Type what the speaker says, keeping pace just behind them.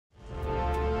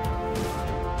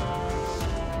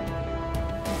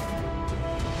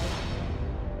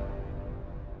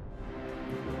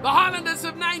The Highlanders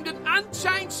have named an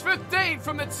unchanged 15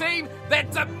 from the team that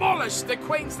demolished the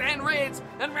Queensland Reds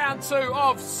in round 2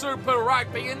 of Super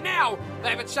Rugby, and now they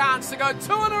have a chance to go 2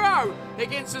 in a row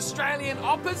against Australian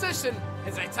opposition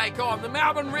as they take on the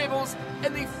Melbourne Rebels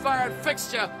in the third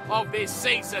fixture of their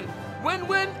season.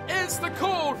 Win-win is the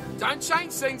call. Don't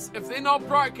change things if they're not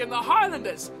broken. The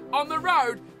Highlanders on the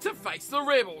road to face the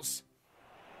Rebels.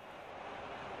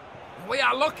 We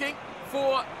are looking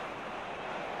for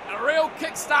a real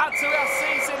kickstart to our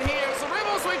season here. As the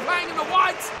Rebels will be playing in the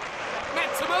white.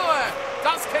 Matt Tamua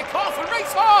does kick off, and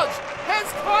Reece Hodge has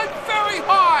climbed very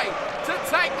high to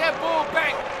take that ball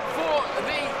back for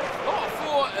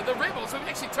the Rebels. We've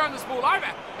actually turned this ball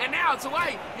over, and now it's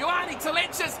away. Ioane to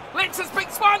Lenches. Lenches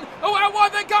beats one. Oh, how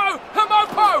wide they go.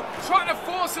 Himopo trying to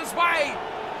force his way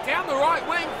down the right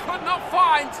wing. Could not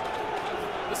find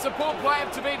the support player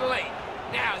to beat the lead.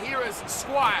 Now here is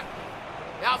Squire.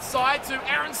 Outside to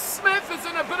Aaron Smith, is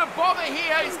in a bit of bother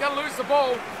here. He's going to lose the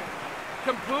ball.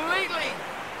 Completely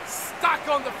stuck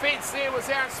on the fence there was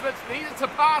Aaron Smith. Needed to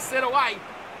pass that away.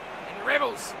 And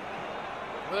Rebels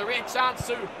with a rare chance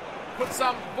to put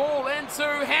some ball into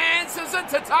hands. Is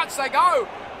into touch. They go.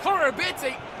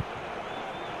 Koroibete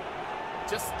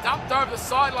just dumped over the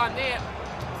sideline there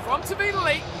from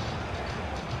Tavita.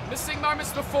 Missing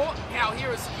moments before. Now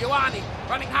here is Ioane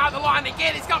running hard the line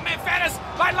again. He's got Matt Faddis.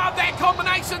 They love that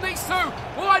combination, these two.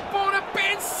 Wide ball to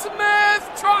Ben Smith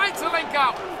trying to link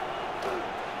up.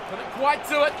 Couldn't quite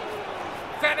do it.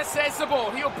 Faddis has the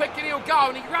ball. He'll pick and he'll go,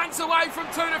 and he runs away from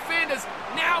 2 defenders.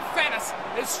 Now Faddis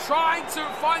is trying to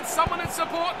find someone in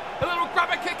support. A little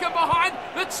grubber kick in behind.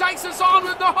 The chase is on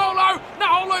with Naholo.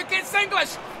 Naholo gets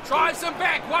English. Drives him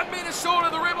back 1 metre short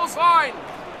of the Rebels line.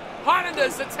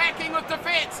 Highlanders attacking with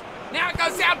defence. Now it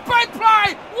goes out. Big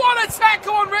play. What a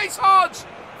tackle on Reece Hodge.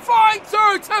 Flying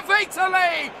through to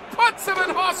Vita. Puts him in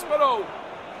hospital.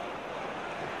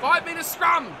 5 metre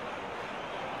scrum.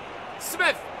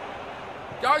 Smith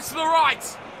goes to the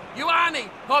right. Ioane.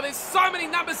 Oh, there's so many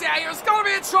numbers out here. It's going to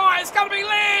be a try. It's going to be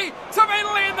Lee.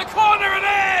 Tavita Lee in the corner. It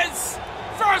is.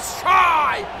 First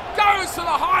try goes to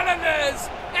the Highlanders.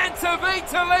 And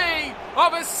Tavita Lee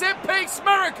of a set-piece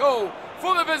miracle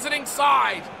for the visiting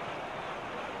side.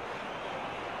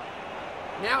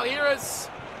 Now here is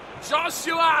Josh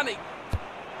Ioane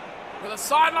with a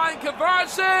sideline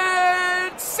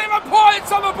conversion. 7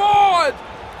 points on the board.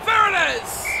 There it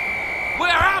is. We're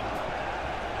up.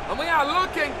 And we are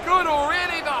looking good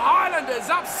already. The Highlanders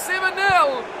up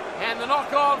 7-0. And the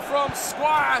knock-on from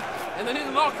Squire. And then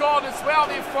the knock-on as well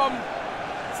there from,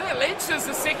 is that Lenches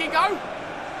the second go?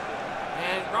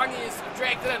 And Rungy is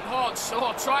dragged in. Hodge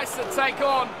tries to take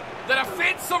on the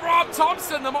defence of Rob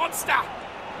Thompson, the monster.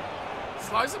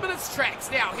 Slows him in its tracks.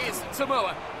 Now here's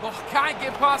Tamua. Oh, can't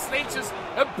get past Lenches.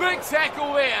 A big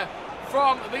tackle there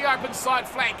from the open side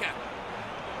flanker.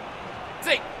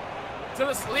 Deep to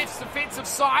this left defensive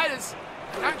side as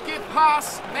they don't get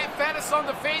past Matt Faddis on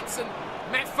defence and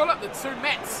Matt Phillip, the two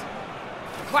Matts.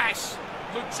 Clash.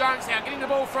 Luke Jones now getting the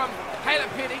ball from Haley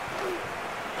Petty.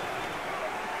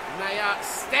 They are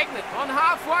stagnant on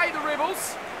halfway, the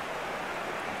Rebels.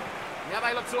 Now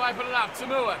they look to open it up.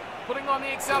 Tamua putting on the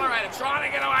accelerator, trying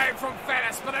to get away from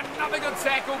Faddis, but another good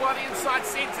tackle by the inside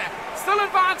centre. Still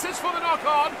advantage for the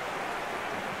knock-on.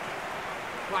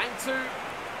 Playing to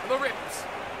the Rebels.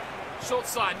 Short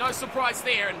side, no surprise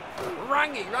there. And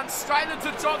Rungy runs straight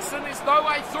into Johnson. There's no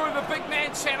way through the big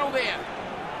man channel there.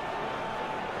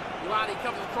 Ioane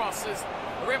comes across as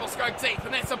the Rebels go deep,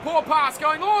 and that's a poor pass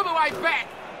going all the way back.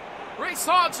 Reece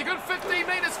Hodge, a good 15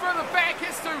 metres further back,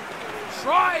 has to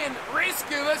try and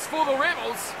rescue this for the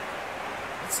Rebels.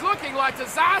 It's looking like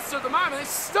disaster at the moment. They've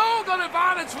still got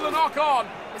advantage for the knock-on.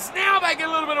 It's now they get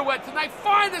a little bit of width, and they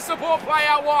find the support play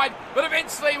out wide, but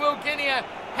eventually Will Guinea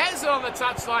has it on the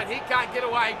touchline. He can't get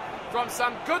away from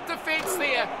some good defence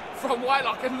there from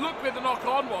Whitelock, and look where the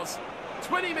knock-on was.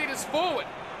 20 metres forward.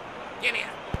 Guinea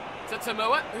to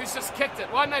Tamua, who's just kicked it.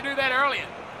 Why didn't they do that earlier?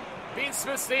 Ben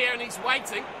Smith's there, and he's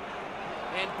waiting.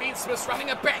 And Ben Smith's running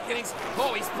it back, and he's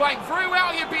playing very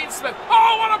well here, Ben Smith.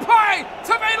 Oh, what a play!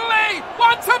 To beat Lee!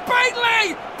 One to beat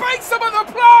Lee! Beats him with a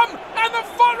plum, and the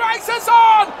foot race is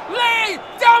on! Lee,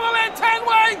 down the left-hand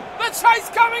wing! The chase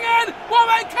coming in! Will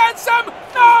they catch him?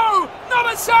 No!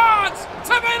 Not a chance!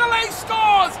 Tavita Lee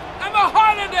scores, and the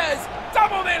Highlanders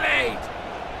double their lead!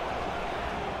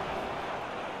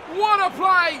 What a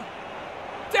play!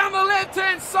 Down the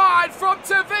left-hand side from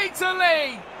Tavita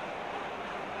Lee!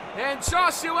 And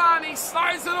Josh Ioane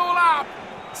slows it all up,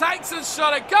 takes his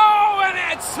shot at goal, and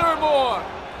adds 2 more.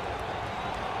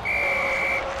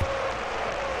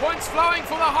 Points flowing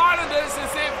for the Highlanders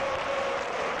as they've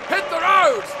hit the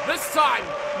road. This time,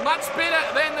 much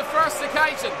better than the first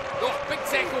occasion. Oh, big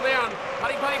tackle there on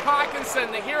Buddy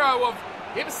Parkinson, the hero of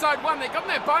episode 1. They got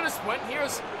their bonus point. Here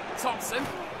is Thompson.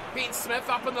 Ben Smith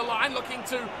up in the line looking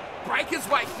to break his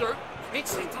way through.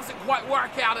 Eventually it doesn't quite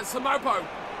work out as Hamopo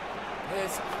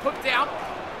is put down.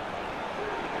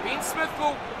 Ben Smith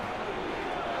will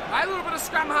play a little bit of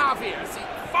scrum half here as he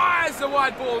fires the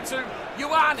wide ball to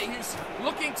Ioane, who's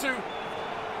looking to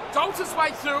jolt his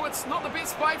way through. It's not the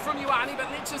best play from Ioane, but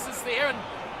Lynch's is there, and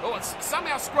it's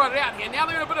somehow screwed it out here. Now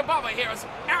they're in a bit of bother here as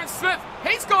Aaron Smith,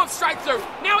 he's gone straight through.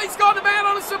 Now he's got a man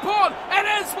on his support. It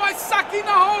is Waisake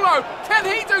Naholo. Can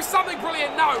he do something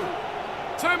brilliant? No.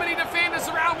 Too many defenders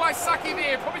around Waisake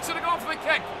there. Probably should have gone for the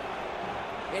kick.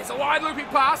 There's a wide looping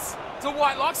pass to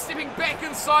Whitelock. Stepping back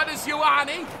inside is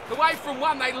Ioane. Away from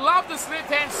one. They love this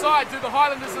left-hand side to the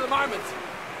Highlanders at the moment.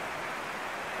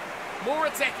 More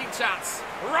attacking chance.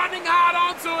 Running hard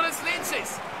onto it is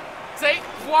Lynch's. See,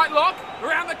 Whitelock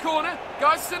around the corner,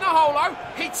 goes to Naholo.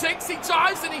 He cheeks, he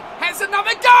jives, and he has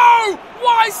another go!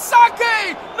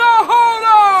 Waisake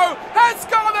Naholo has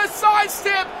got a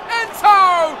sidestep in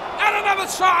tow! And another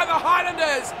try, the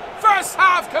Highlanders. First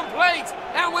half complete,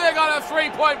 and we've got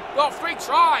a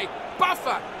three-try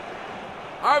buffer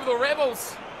over the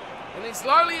Rebels. And these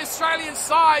lowly Australian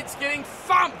sides getting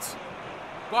thumped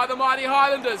by the mighty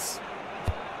Highlanders.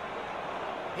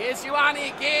 Here's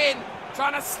Ioane again,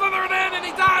 trying to slither it in, and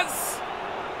he does.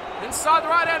 Inside the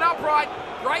right-hand upright,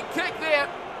 great kick there.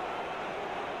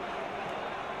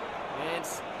 And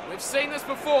we've seen this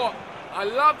before. I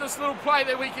love this little play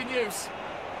that we can use.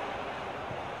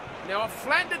 Now I've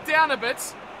flattened it down a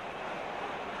bit.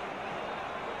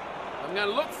 I'm going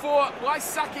to look for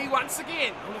Waisake once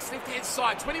again on this left-hand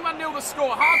side. 21-0 the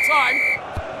score, half-time.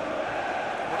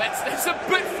 Well, that's a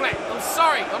bit flat. I'm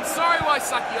sorry,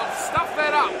 Waisake. I've stuffed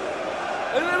that up.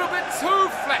 A little bit too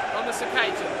flat on this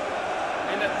occasion.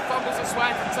 And it fumbles its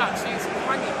way into touch. Here's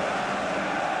Hangi.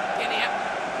 Get out.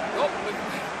 Oh,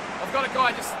 I've got a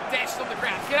guy just dashed on the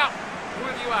ground. Get up,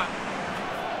 whoever you are.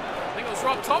 I think it was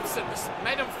Rob Thompson. Just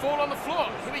made him fall on the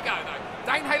floor. Here we go, though.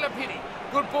 Dane Haylor-Petty.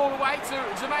 Good ball away to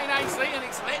Jermaine Ainsley, and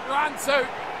he's let run too.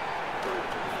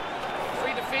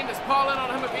 3 defenders pile in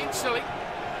on him eventually.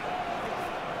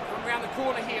 Come around the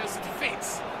corner here is the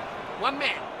defence. 1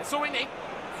 man. That's all we need.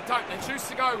 They choose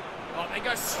to go, they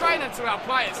go straight into our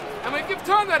players. And we've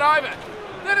turned that over.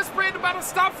 That is bread and butter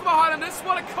stuff for the Highlanders.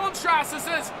 What a contrast this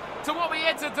is to what we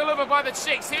had to deliver by the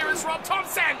Chiefs. Here is Rob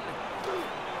Thompson.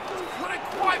 Couldn't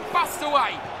quite bust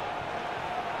away.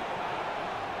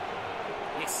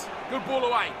 Yes, good ball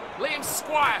away. Liam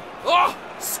Squire. Oh,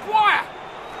 Squire!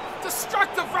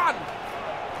 Destructive run.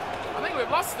 I think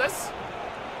we've lost this.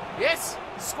 Yes,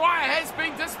 Squire has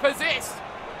been dispossessed.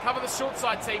 Cover the short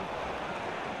side team.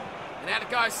 And out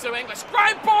it goes to English.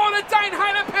 Great ball to Dane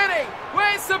Haylor-Petty.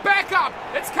 Where's the backup?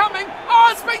 It's coming. Oh,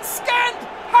 it's been scanned.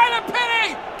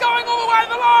 Haylor-Petty going all the way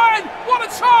to the line. What a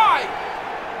try.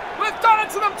 We've done it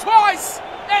to them twice.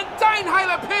 And Dane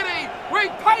Haylor-Petty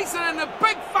repays it in a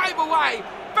big favour way.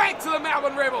 Back to the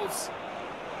Melbourne Rebels.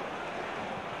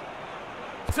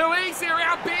 Too easy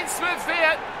around Ben Smith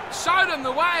there. Showed him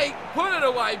the way. Put it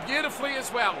away beautifully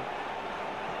as well.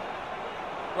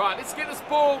 Right, let's get this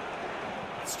ball.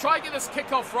 Let's try and get this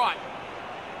kickoff right.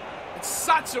 It's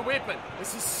such a weapon.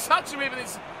 This is such a weapon.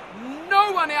 There's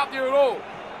no one out there at all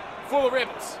for the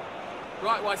Rebels.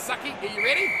 Right, Waisake, are you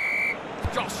ready?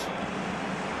 Josh.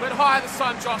 A bit higher this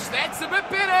time, Josh. That's a bit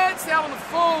better. It's down on the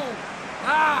full.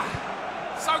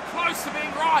 So close to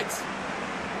being right.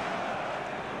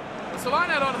 It's a line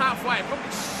out on halfway.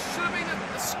 Probably should have been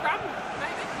a scrum,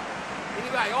 maybe.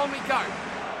 Anyway, on we go.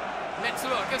 Let's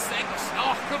look, it's English.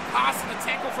 Oh, good pass in the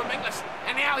tackle from English.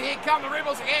 And now here come the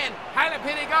Rebels again.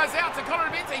 Haylor-Petty goes out to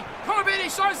Colorabenti. Colorabenti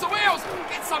shows the wheels.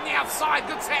 Gets on the outside.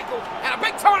 Good tackle. And a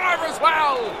big turnover as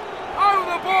well.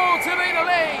 Over the ball to Vita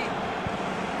Lee,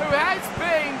 who has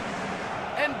been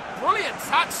in brilliant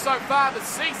touch so far this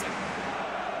season.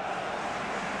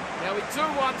 Now we do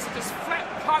want to just flat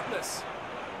punt this.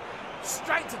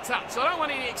 Straight to touch. I don't want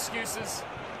any excuses.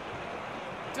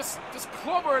 Just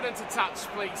clobber it into touch,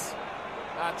 please.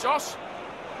 Josh,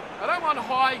 I don't want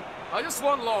high, I just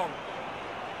want long.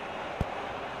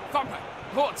 Thumper.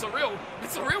 Oh, it's a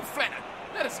real flatter.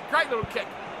 That is a great little kick.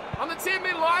 On the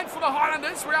 10-metre line for the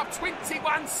Highlanders, we're up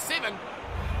 21-7.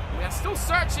 We are still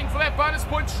searching for that bonus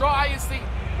point try as the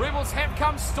Rebels have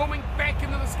come storming back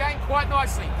into this game quite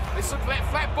nicely. Let's look for that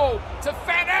flat ball to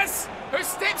Fannis, who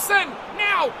steps in.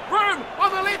 Now, room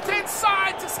on the left-hand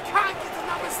side. Just can't get the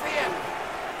numbers there.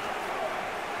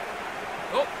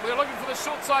 Oh, we're looking for the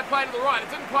short side play to the right. It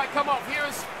didn't quite come off. Here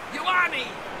is Ioane.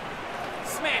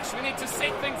 Smash. We need to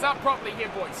set things up properly here,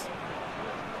 boys.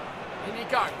 In you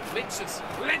go.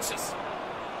 Lynches.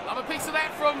 Love a piece of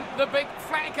that from the big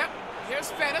flanker. Here's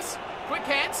Faddis. Quick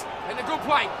hands. And a good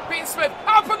play. Ben Smith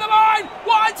up in the line.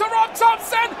 Wide to Rob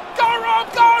Thompson. Go,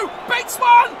 Rob, go. Beats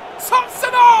one. Thompson.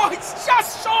 Oh, he's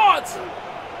just short.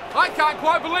 I can't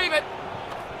quite believe it.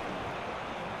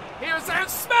 Here's Aaron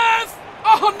Smith.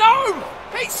 Oh,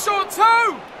 no. He's short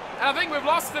too. And I think we've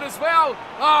lost it as well.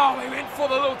 Oh, we went for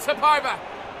the little tip over.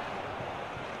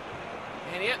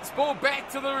 And yeah, it's ball back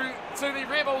to the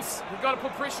Rebels. We've got to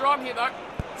put pressure on here, though.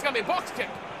 It's going to be a box kick.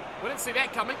 We didn't see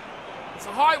that coming. It's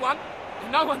a high one,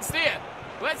 and no one's there.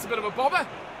 Well, that's a bit of a bobber.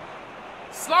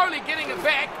 Slowly getting it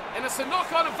back, and it's a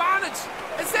knock-on advantage.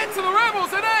 Is that to the Rebels?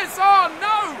 It is! Oh,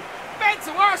 no! Bad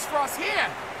to worse for us here.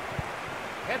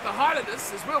 At the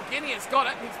Highlanders, as Will Guinea has got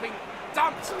it. He's been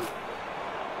dumped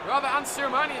rather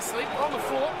unceremoniously on the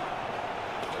floor.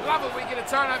 Love it we get a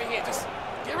turnover here. Just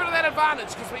get rid of that advantage,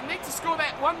 because we need to score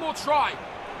that one more try.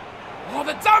 Oh,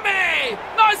 the dummy!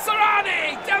 Nice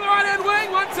Sarani! Down the right-hand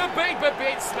wing, one to beat, but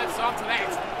Ben Smith's onto that.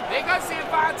 There goes the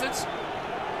advantage.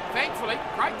 Thankfully,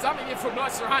 great dummy there from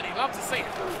Nice Sarani. Love to see it.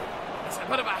 It's a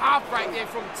bit of a half break there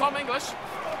from Tom English.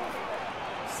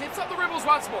 Sets up the Rebels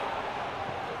once more.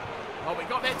 Oh, we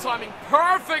got that timing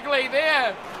perfectly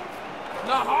there.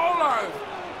 Naholo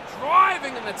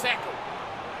driving in the tackle.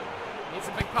 Here's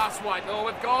a big pass wide.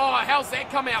 Oh, how's that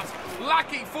come out?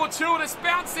 Lucky, fortuitous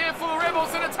bounce there for the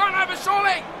Rebels, and a turnover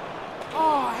surely.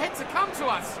 Oh, had to come to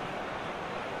us.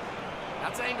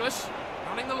 Out to English,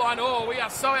 running the line. Oh, we are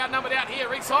so outnumbered out here.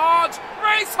 Reece Hodge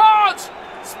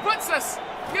splits us,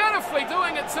 beautifully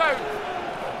doing it too.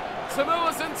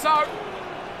 Tamua's in tow.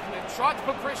 And they've tried to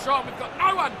put pressure on. We've got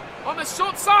no one on the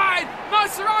short side.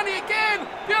 Nice Sarani again.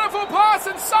 Beautiful pass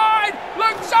inside.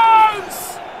 Luke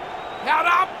Jones. Held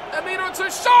up, a metre or two,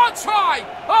 short try!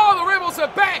 Oh, the Rebels are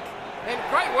back! And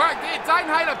great work there, Dane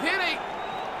Hayler-Petty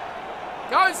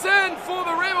goes in for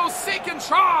the Rebels' second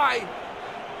try.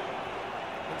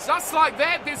 And just like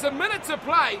that, there's a minute to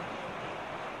play.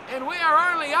 And we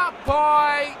are only up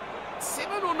by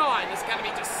 7 or 9. It's going to be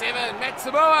just 7. Matt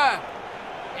Tamua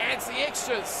adds the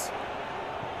extras.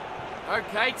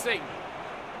 Okay, team.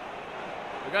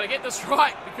 We've got to get this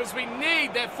right, because we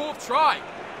need that 4th try.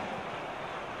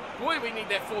 Boy, we need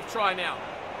that 4th try now.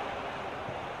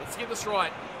 Let's get this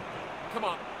right. Come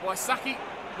on, Waisaki.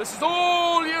 This is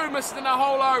all you, Mr.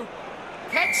 Naholo.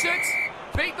 Catch it,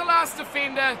 beat the last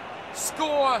defender,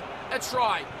 score a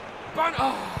try.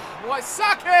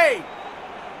 Waisaki!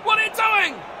 What are you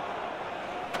doing?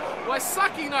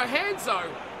 Waisaki, no hands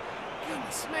though.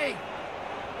 Goodness me.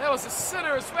 That was a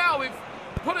sitter as well. We've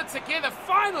put it together.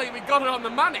 Finally, we got it on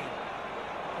the money.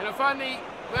 And if only,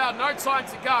 well, no time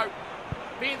to go.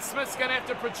 Ben Smith's going to have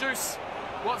to produce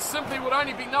what simply would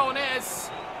only be known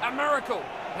as a miracle.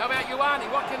 How about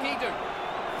Ioane? What can he do?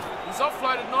 He's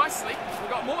offloaded nicely. We've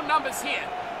got more numbers here.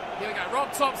 Here we go.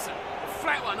 Rob Thompson. A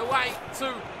flat one away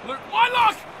to Luke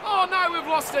Whitelock. Oh no, we've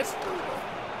lost it.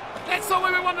 That's not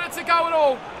where we wanted it to go at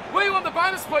all. We want the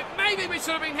bonus point. Maybe we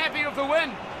should have been happy with the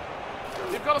win.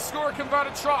 We've got to score a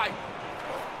converted try.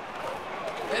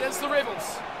 That is the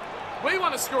Rebels. We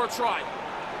want to score a try.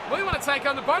 We want to take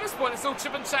on the bonus point and still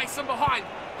chip and chase them behind.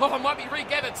 Oh, it might be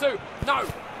regathered too. No.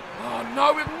 Oh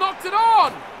no, we've knocked it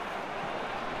on.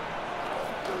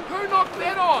 Who knocked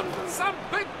that on? Some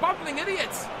big bumbling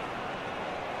idiots.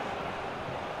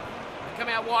 They come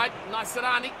out wide. Nice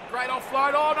Sarani. Great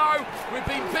offload. Oh no. We've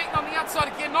been beaten on the outside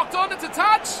again. Knocked on. It's a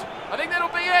touch. I think that'll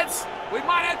be it. We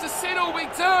might have to settle. We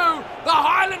do. The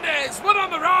Highlanders win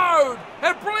on the road.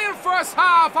 A brilliant first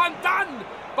half. Undone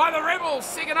by the Rebels.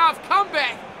 Second half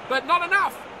comeback. But not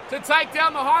enough to take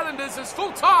down the Highlanders, as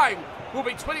full time will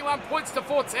be 21 points to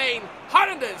 14.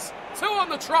 Highlanders 2 on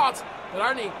the trot, but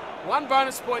only 1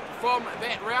 bonus point from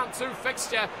that round 2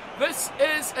 fixture. This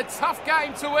is a tough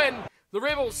game to win. The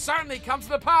Rebels certainly come to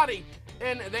the party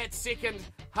in that second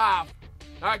half.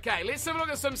 Okay, let's have a look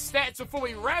at some stats before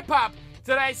we wrap up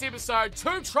today's episode.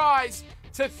 2 tries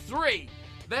to 3.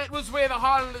 That was where the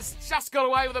Highlanders just got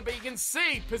away with it, but you can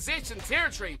see possession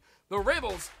territory. The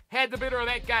Rebels had the better of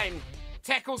that game.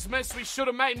 Tackles missed, we should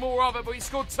have made more of it, but we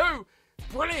scored 3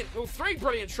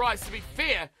 brilliant tries to be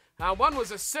fair. One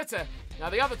was a sitter. Now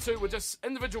the other 2 were just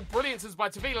individual brilliances by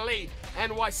Tavita Lee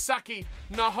and Waisaki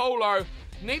Naholo.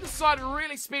 Neither side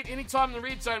really spent any time in the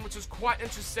red zone, which is quite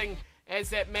interesting as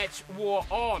that match wore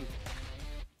on.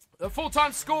 The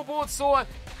full-time scoreboard saw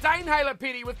Dane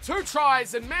Hayler-Petty with 2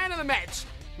 tries and man of the match.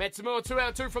 Matt Tamua 2 out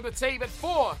of 2 from the team, but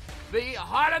for the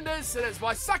Highlanders, it is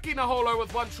Waisaki Naholo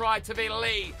with 1 try, Tavita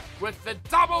Lee with the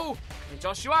double, and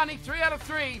Josh Ioane 3 out of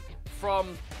 3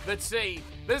 from the tee.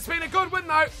 There's been a good win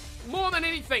though. More than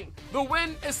anything, the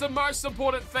win is the most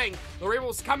important thing. The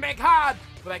Rebels come back hard,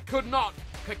 but they could not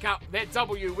pick up that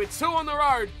W. We're 2 on the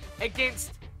road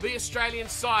against the Australian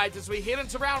sides as we head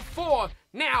into round 4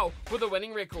 now with a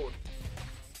winning record.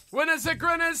 Winners are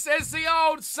grinners, as the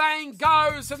old saying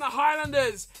goes, and the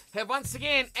Highlanders have once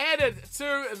again added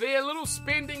to their little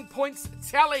spending points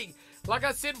tally. Like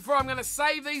I said before, I'm going to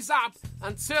save these up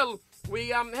until we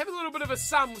have a little bit of a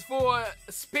sum for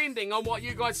spending on what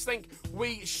you guys think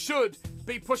we should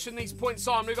be pushing these points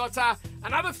on. We've got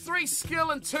another 3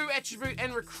 skill and 2 attribute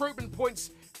and recruitment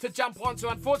points to jump onto.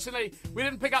 Unfortunately, we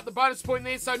didn't pick up the bonus point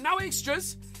there, so no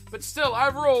extras. But still,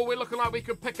 overall, we're looking like we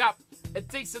could pick up a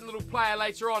decent little player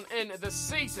later on in the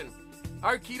season.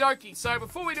 Okie dokie. So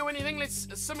before we do anything, let's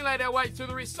simulate our way through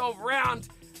the rest of round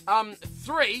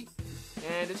 3.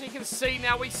 And as you can see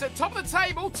now, we sit top of the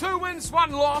table, 2 wins,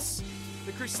 1 loss.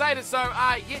 The Crusaders, though,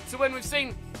 are yet to win. We've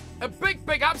seen a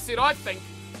big upset, I think.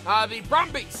 The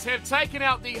Brumbies have taken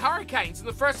out the Hurricanes in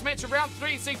the first match of round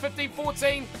 3, see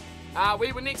 15-14.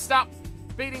 We were next up,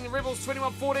 beating the Rebels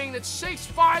 21-14. The Chiefs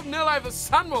 5-0 over the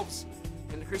Sunwolves.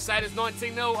 And the Crusaders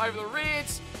 19-0 over the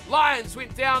Reds. Lions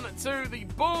went down to the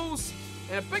Bulls.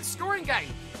 And a big scoring game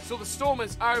saw the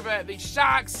Stormers over the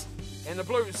Sharks. And the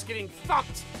Blues getting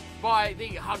thumped by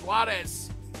the Jaguares.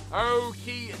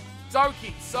 Okie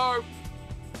dokie. So,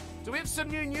 do we have some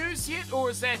new news yet? Or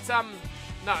is that,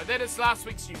 no, that is last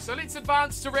week's news. So let's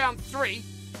advance to round 3.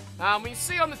 When you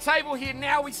see on the table here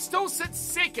now, we still sit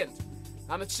second.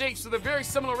 The Chiefs with a very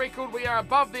similar record. We are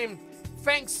above them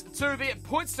thanks to their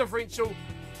points differential,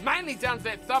 mainly down to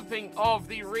that thumping of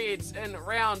the Reds in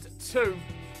round 2.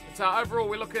 But overall,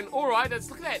 we're looking all right.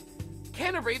 Look at that.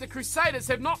 Canterbury, the Crusaders,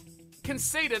 have not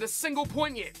conceded a single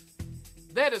point yet.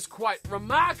 That is quite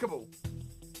remarkable.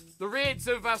 The Reds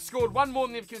have scored 1 more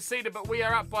than they've conceded, but we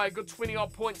are up by a good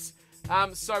 20-odd points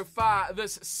so far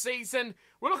this season.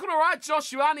 We're looking all right.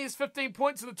 Josh Ioane has 15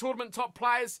 points in the tournament top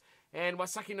players, and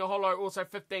Waisake Naholo also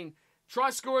 15 try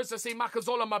scorers. I see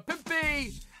Makazola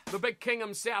Mapimpi, the big king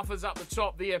himself, is up the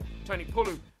top there. Tony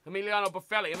Pulu, Emiliano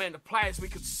Buffelli. I mean, the players we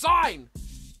could sign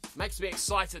makes me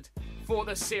excited for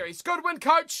this series. Good win,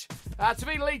 coach.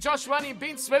 Tavita Lee, Josh Ioane and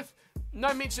Ben Smith.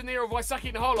 No mention there of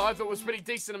Waisake Naholo. I thought it was pretty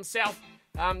decent himself.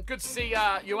 Good to see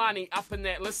Ioane up in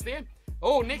that list there.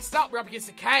 Oh, next up, we're up against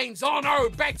the Canes. Oh no,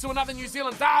 back to another New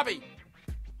Zealand derby.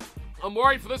 I'm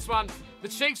worried for this one. The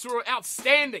Chiefs were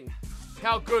outstanding.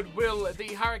 How good will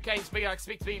the Hurricanes be? I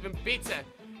expect to be even better.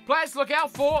 Players to look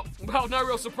out for, well, no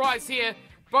real surprise here.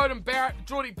 Bowden Barrett,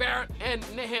 Geordie Barrett, and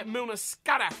Nehe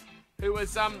Milner-Skudder, who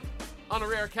was, on a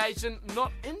rare occasion,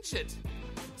 not injured.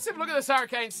 Let's have a look at this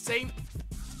Hurricanes team.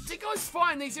 Do you guys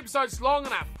find these episodes long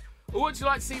enough? Or would you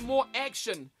like to see more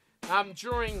action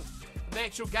during the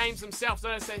actual games themselves?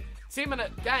 Don't I say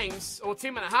 10-minute games, or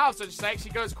 10-minute halves, I should say,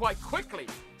 actually goes quite quickly.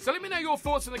 So let me know your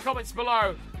thoughts in the comments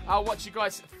below, what you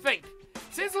guys think.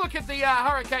 So let's look at the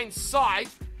Hurricanes side.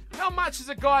 How much is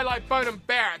a guy like Bowden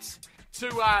Barrett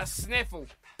to snaffle?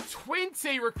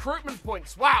 20 recruitment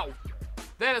points. Wow,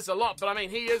 that is a lot, but I mean,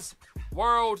 he is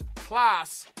world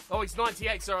class. Oh, he's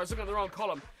 98, sorry, I was looking at the wrong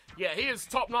column. Yeah, he is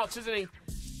top notch, isn't he?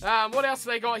 What else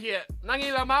have they got here?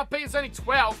 Nangi Lamapi is only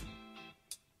 12.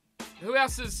 Who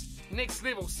else is next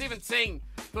level? 17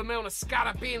 for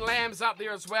Milner-Skudder. Ben Lamb's up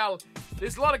there as well.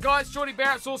 There's a lot of guys. Geordie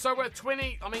Barrett's also worth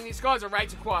 20. I mean, these guys are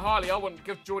rated quite highly. I wouldn't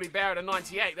give Geordie Barrett a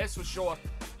 98, that's for sure.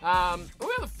 Who are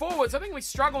the forwards? I think we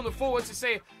struggle on the forwards. To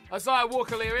see Isaiah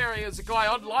Walker-Leary is a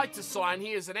guy I'd like to sign.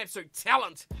 He is an absolute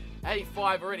talent.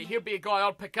 85 already. He'll be a guy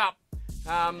I'd pick up.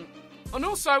 And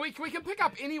also, we can pick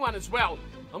up anyone as well.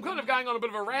 I'm kind of going on a bit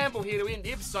of a ramble here to end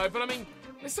the episode, but I mean,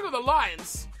 let's look at the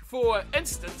Lions, for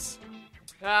instance,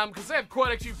 because they have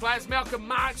quite a few players. Malcolm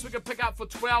Marks we could pick up for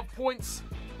 12 points.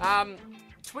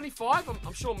 25?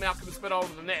 I'm sure Malcolm is a bit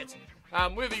older than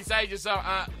that. Whether these ages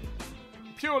are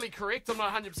purely correct, I'm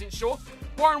not 100% sure.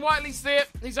 Warren Whiteley's there.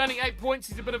 He's only 8 points.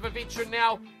 He's a bit of a veteran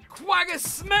now. Quagga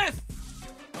Smith!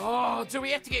 Oh, do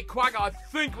we have to get Quagga? I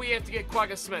think we have to get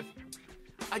Quagga Smith.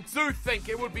 I do think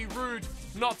it would be rude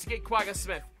not to get Quagga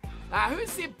Smith.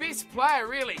 Who's their best player,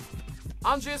 really?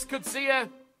 Andres Kutsia.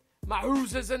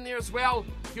 Mahuza's in there as well.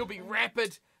 He'll be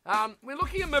rapid. We're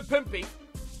looking at Mapimpi.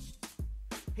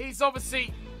 He's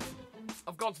obviously...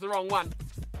 I've gone to the wrong one.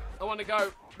 I want to go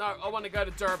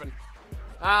to Durban.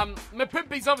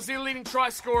 Mapimpi's obviously a leading try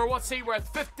scorer. What's he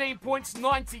worth? 15 points,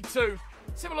 92.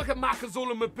 Let's have a look at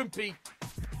Makazola Mapimpi.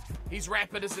 He's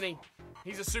rapid, isn't he?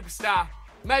 He's a superstar.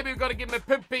 Maybe we've got to get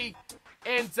Mapimpi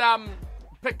and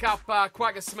pick up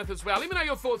Quagga Smith as well. Let me know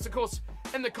your thoughts, of course,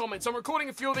 in the comments. I'm recording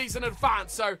a few of these in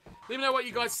advance, so let me know what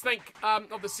you guys think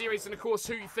of the series, and of course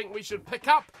who you think we should pick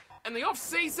up in the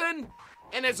off-season.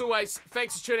 And as always,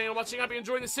 thanks for tuning in and watching. I hope you're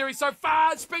enjoying the series so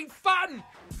far. It's been fun.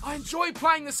 I enjoy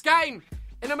playing this game.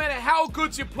 And no matter how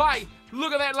good you play,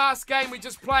 look at that last game we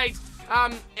just played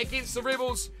against the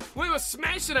Rebels. We were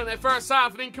smashing it in that first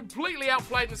half and then completely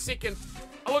outplayed in the second.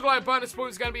 I look like a bonus point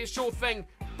was going to be a sure thing,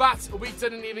 but we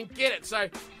didn't even get it. So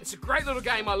it's a great little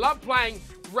game. I love playing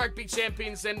Rugby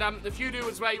Champions, and if you do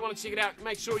as well, you want to check it out,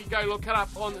 make sure you go look it up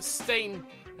on Steam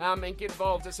and get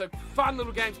involved. It's a fun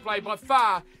little game to play. By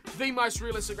far, the most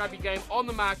realistic rugby game on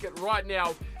the market right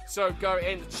now. So go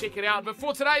and check it out. But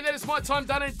for today, that is my time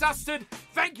done and dusted.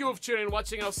 Thank you all for tuning in and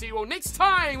watching, and I'll see you all next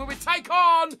time when we take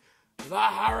on the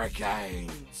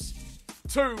Hurricanes.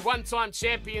 2 one-time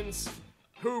champions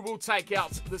who will take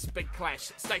out this big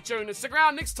clash. Stay tuned and stick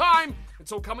around next time.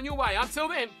 It's all coming your way. Until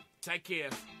then, take care.